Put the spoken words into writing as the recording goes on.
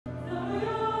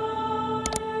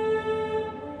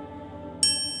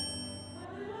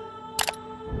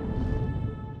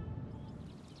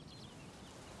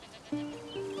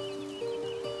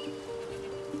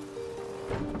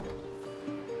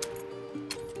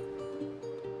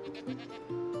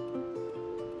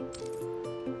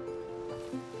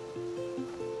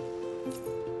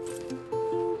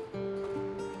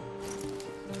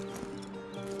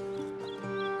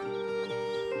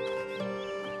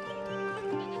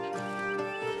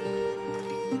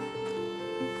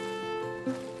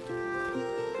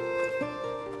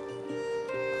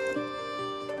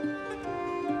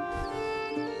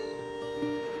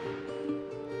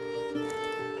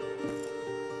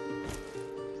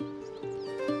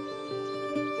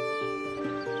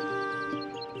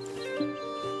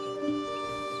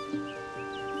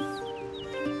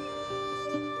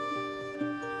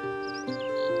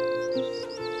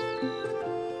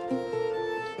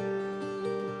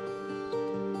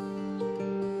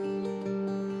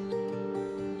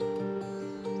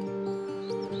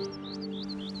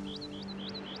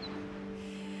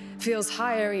Feels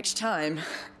higher each time.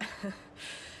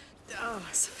 Oh,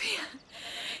 Sophia,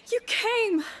 you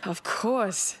came! Of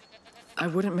course. I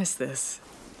wouldn't miss this.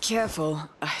 Careful,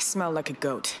 I smell like a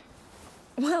goat.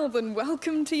 Well then,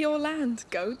 welcome to your land,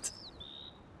 goat.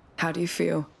 How do you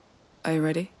feel? Are you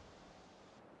ready?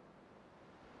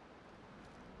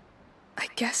 I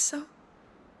guess so.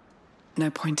 No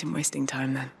point in wasting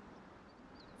time then.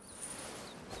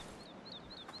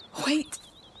 Wait!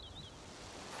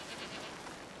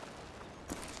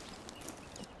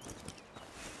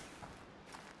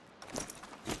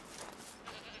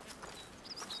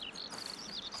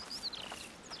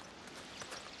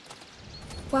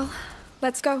 Well,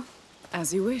 let's go.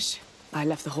 As you wish. I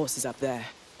left the horses up there.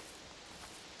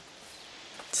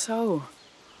 So,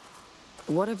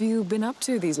 what have you been up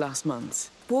to these last months?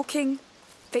 Walking,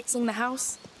 fixing the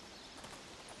house,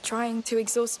 trying to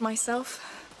exhaust myself.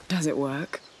 Does it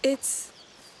work? It's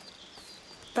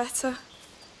better.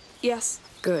 Yes.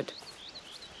 Good.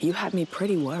 You had me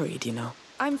pretty worried, you know.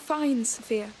 I'm fine,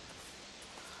 Sophia.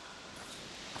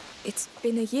 It's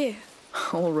been a year.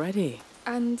 Already?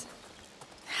 And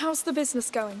how's the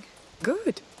business going?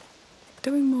 Good.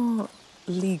 Doing more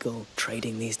legal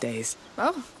trading these days.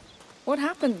 Oh, what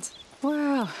happened?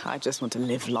 Well, I just want to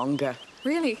live longer.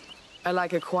 Really? I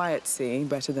like a quiet sea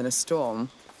better than a storm.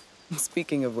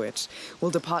 Speaking of which,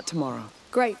 we'll depart tomorrow.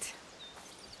 Great.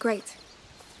 Great.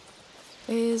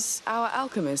 Is our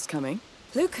alchemist coming?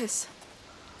 Lucas?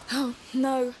 Oh,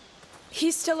 no.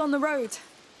 He's still on the road.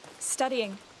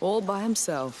 Studying. All by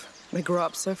himself. They grow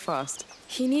up so fast.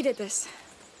 He needed this.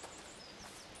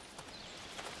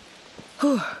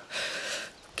 Whew.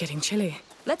 Getting chilly.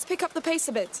 Let's pick up the pace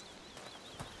a bit.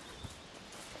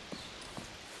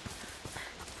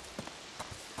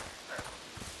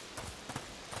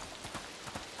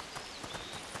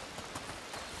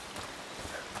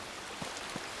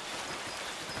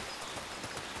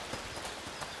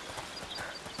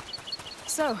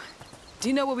 So, do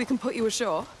you know where we can put you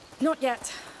ashore? Not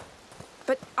yet.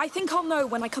 But I think I'll know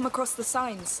when I come across the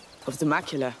signs. Of the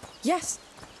macula? Yes.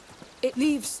 It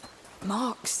leaves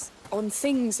marks on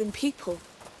things and people.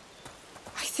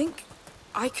 I think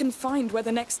I can find where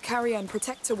the next carrier and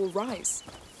protector will rise.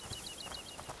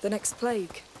 The next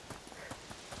plague.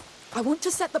 I want to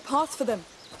set the path for them,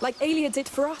 like Aelia did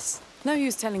for us. No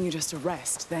use telling you just to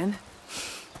rest, then.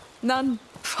 None.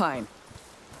 Fine.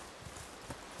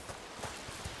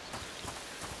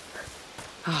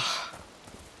 Ah,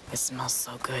 it smells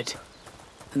so good.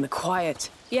 And the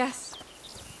quiet. Yes.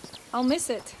 I'll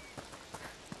miss it.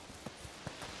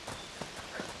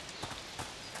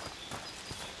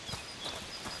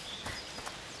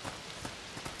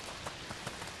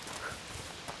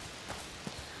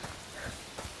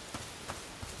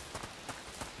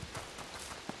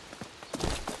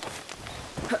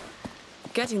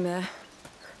 Getting there.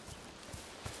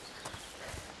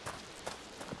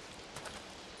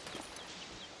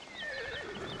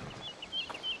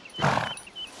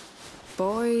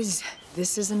 Boys,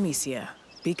 this is Amicia.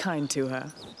 Be kind to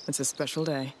her. It's a special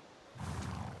day.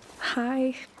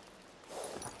 Hi.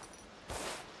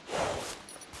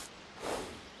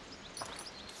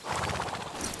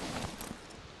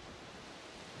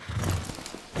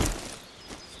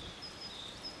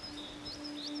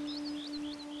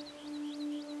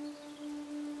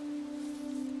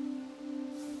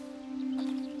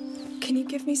 Can you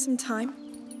give me some time?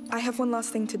 I have one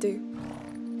last thing to do.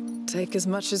 Take as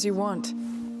much as you want.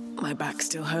 My back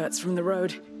still hurts from the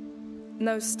road.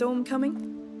 No storm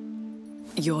coming?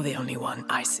 You're the only one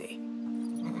I see.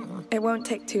 It won't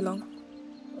take too long.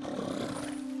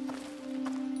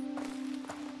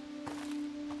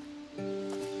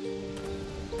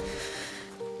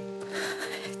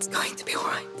 It's going to be all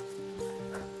right.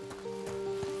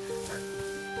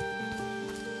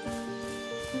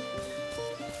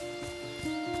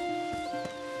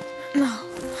 No.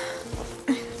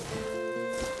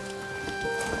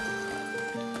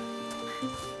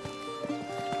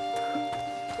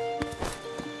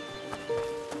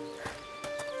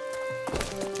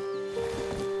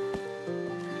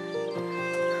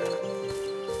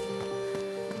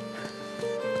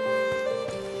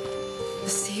 The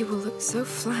sea will look so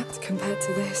flat compared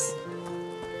to this.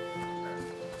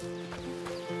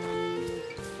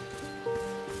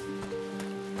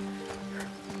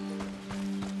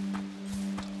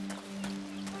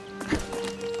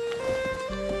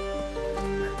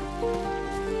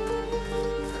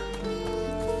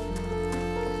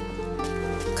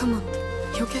 Come on,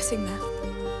 you're getting there.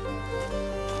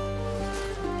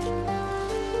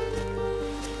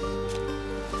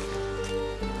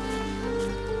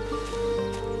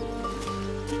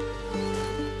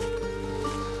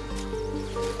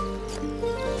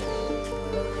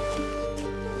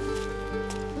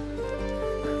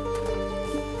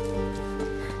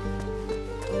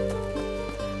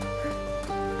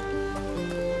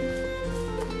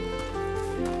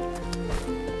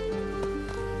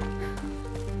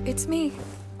 It's me.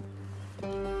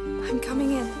 I'm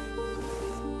coming in.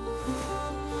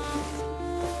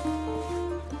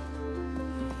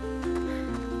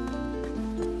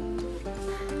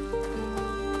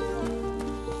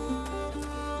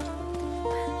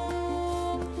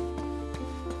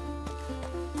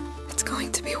 It's going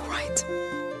to be all right.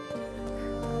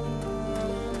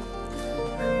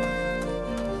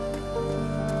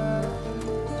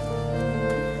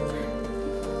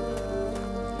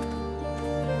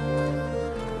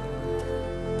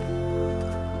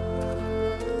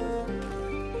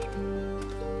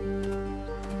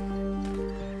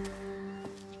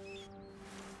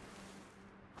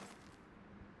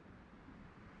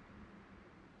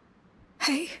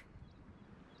 Hey.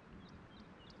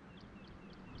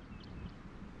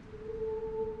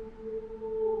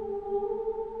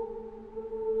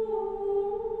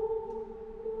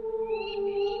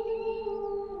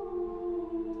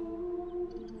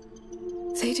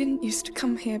 They didn't used to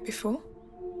come here before.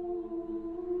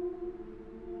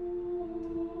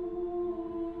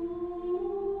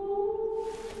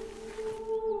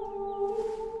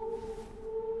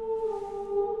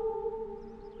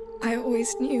 I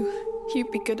always knew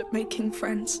you'd be good at making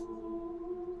friends.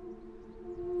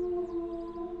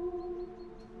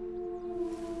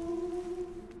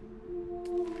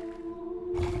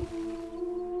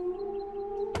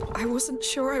 I wasn't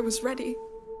sure I was ready,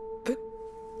 but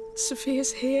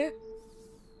Sophia's here.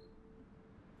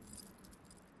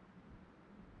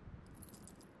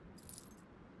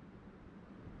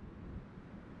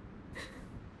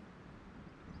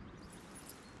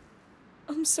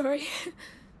 I'm sorry.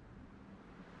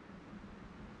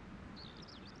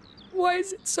 Why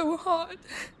is it so hard?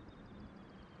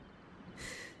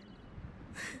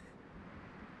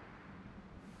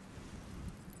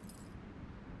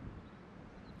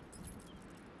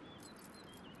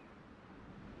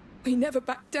 We never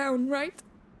backed down, right?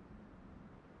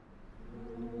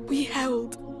 We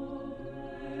held.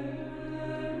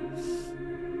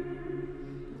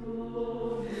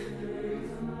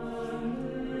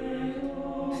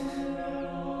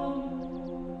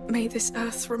 May this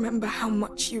earth remember how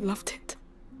much you loved it.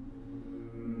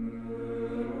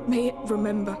 May it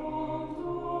remember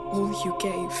all you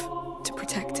gave to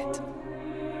protect it.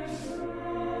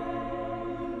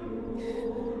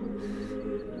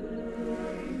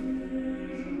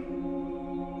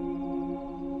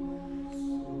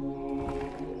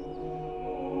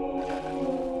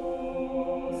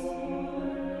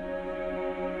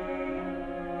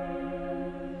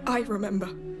 I remember.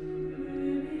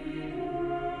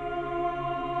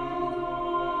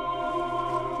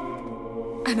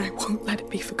 And I won't let it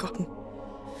be forgotten.